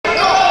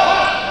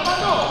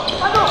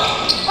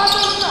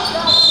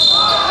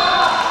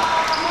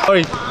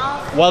Corey,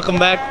 welcome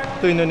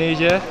back to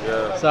Indonesia.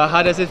 Yeah. So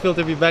how does it feel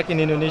to be back in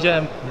Indonesia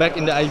and back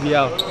in the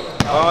IBL?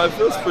 It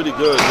feels pretty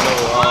good,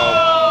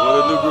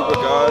 with a new group of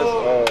guys.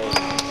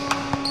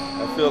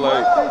 I feel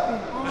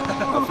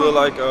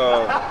like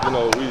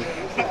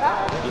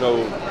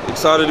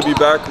excited to be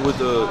back with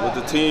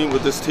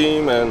this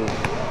team, and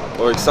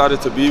excited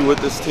to be with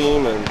this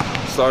team and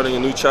starting a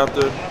new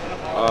chapter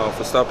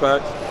for Stapac.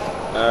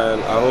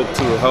 And I hope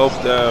to help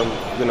them,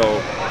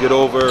 get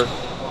over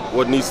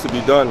what needs to be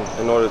done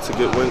in order to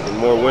get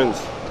more wins.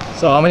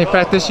 So how many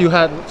practice you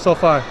had so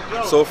far?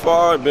 So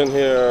far, I've been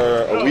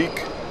here a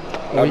week.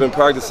 I've been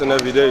practicing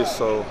every day,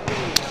 so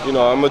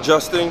I'm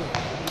adjusting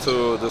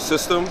to the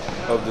system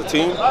of the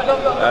team,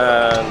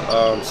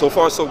 and so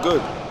far so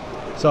good.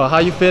 So how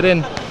you fit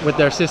in with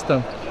their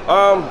system?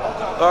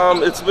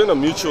 It's been a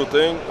mutual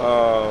thing.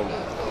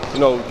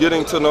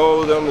 Getting to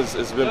know them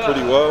has been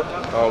pretty well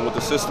with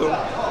the system,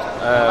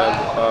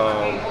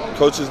 and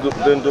coach has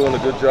been doing a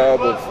good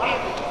job of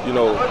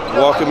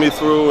walking me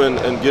through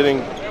and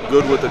getting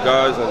good with the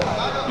guys. And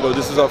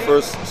this is our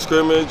first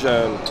scrimmage,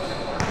 and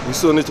we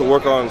still need to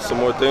work on some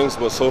more things.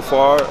 But so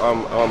far,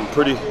 I'm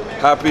pretty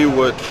happy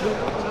with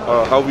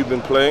how we've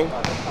been playing.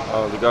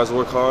 The guys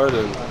work hard,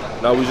 and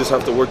now we just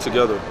have to work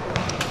together.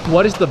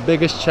 What is the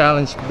biggest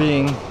challenge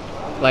being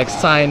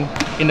signed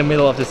in the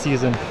middle of the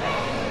season?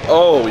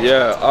 Oh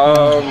yeah,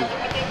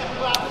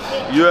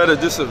 you're at a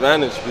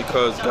disadvantage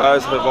because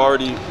guys have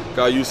already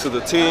got used to the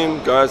team.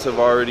 Guys have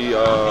already,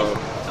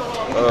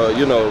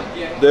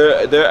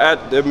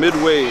 they're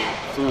midway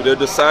through. They're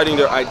deciding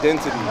their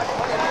identity.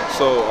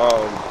 So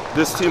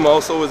this team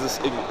also is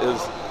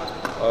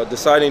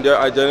deciding their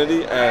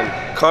identity, and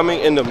coming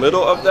in the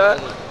middle of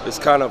that is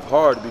kind of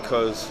hard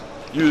because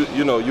you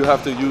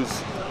have to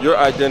use your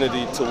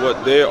identity to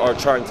what they are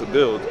trying to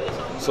build.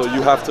 So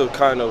you have to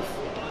kind of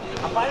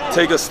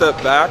take a step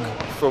back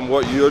from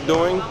what you're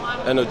doing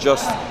and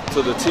adjust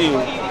to the team,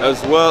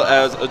 as well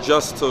as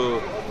adjust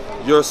to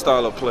your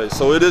style of play.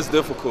 So it is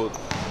difficult.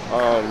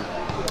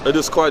 It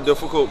is quite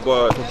difficult,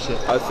 but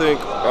I think,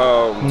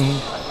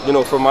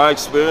 from my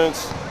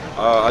experience,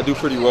 I do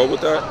pretty well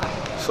with that.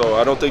 So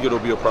I don't think it'll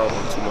be a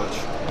problem too much.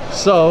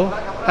 So,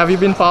 have you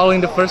been following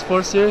the first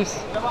 4 series?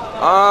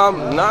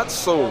 Not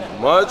so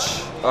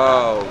much.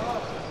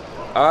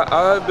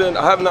 I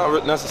have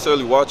not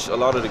necessarily watched a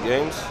lot of the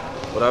games,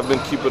 but I've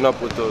been keeping up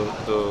with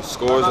the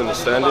scores and the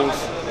standings.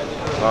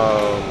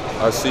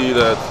 I see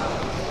that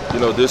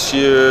this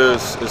year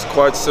is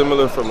quite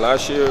similar from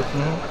last year,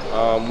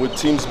 with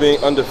teams being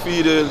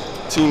undefeated,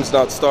 teams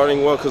not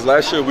starting well, because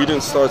last year we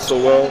didn't start so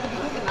well,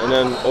 and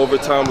then over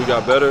time we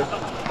got better.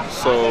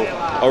 So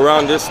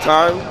around this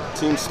time,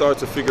 teams start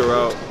to figure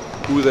out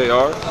who they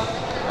are,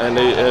 and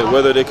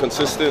whether they're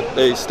consistent,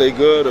 they stay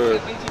good, or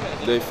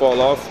they fall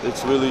off.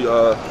 It's really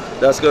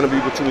that's going to be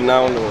between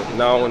now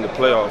and the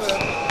playoffs.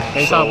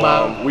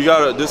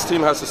 So this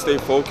team has to stay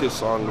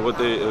focused on what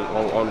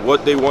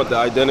they want the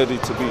identity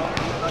to be.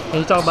 Can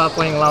you talk about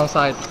playing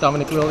alongside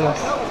Dominic Williams?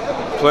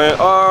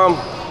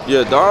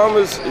 Yeah, Dom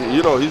is,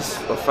 he's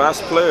a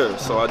fast player,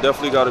 so I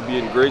definitely got to be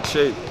in great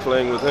shape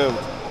playing with him.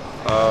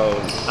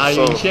 Are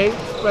you in shape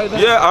right now?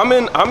 Yeah, I'm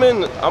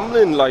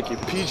in like a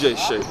PJ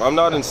shape. I'm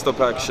not in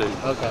Stapac shape.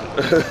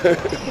 Okay.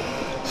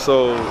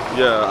 So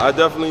yeah, I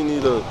definitely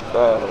need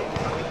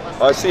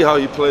I see how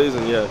he plays,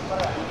 and yeah,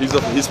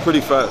 he's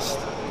pretty fast.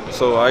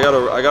 So I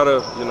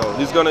gotta,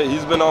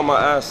 he's been on my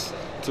ass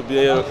to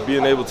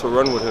being able to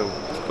run with him.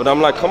 But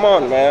I'm like, come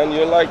on, man,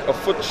 you're like a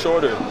foot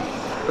shorter.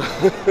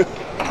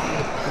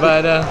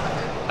 But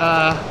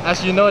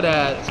as you know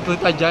that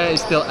Buta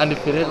is still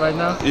undefeated right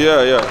now.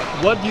 Yeah.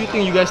 What do you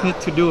think you guys need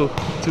to do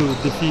to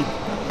defeat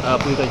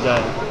Buta?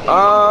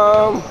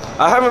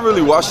 I haven't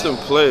really watched them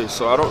play,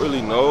 so I don't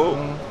really know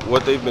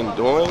what they've been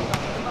doing.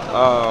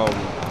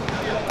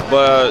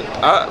 But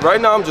right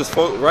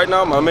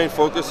now my main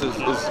focus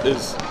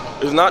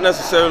is not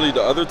necessarily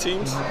the other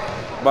teams,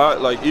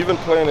 but even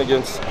playing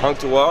against Hang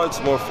Tuah, it's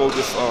more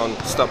focused on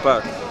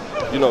Stapac.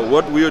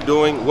 What we are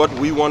doing, what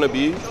we want to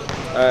be,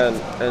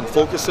 and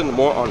focusing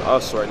more on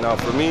us right now.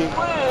 For me,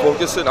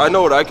 I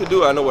know what I could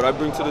do, I know what I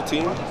bring to the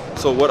team.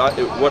 So what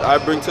I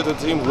bring to the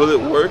team, will it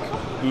work?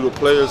 Do the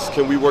players,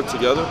 can we work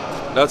together?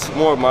 That's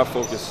more of my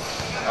focus.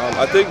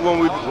 I think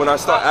when I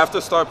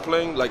start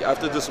playing,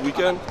 after this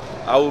weekend,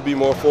 I will be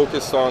more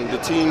focused on the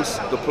teams,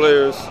 the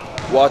players,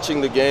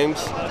 watching the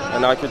games,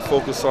 and I could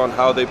focus on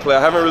how they play. I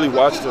haven't really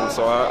watched them,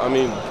 so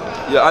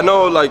I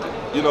know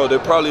they're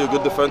probably a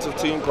good defensive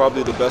team,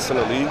 probably the best in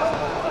the league.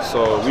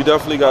 So we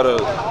definitely gotta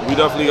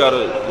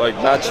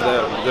match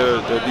their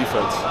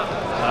defense.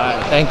 All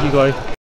right, thank you, Corey.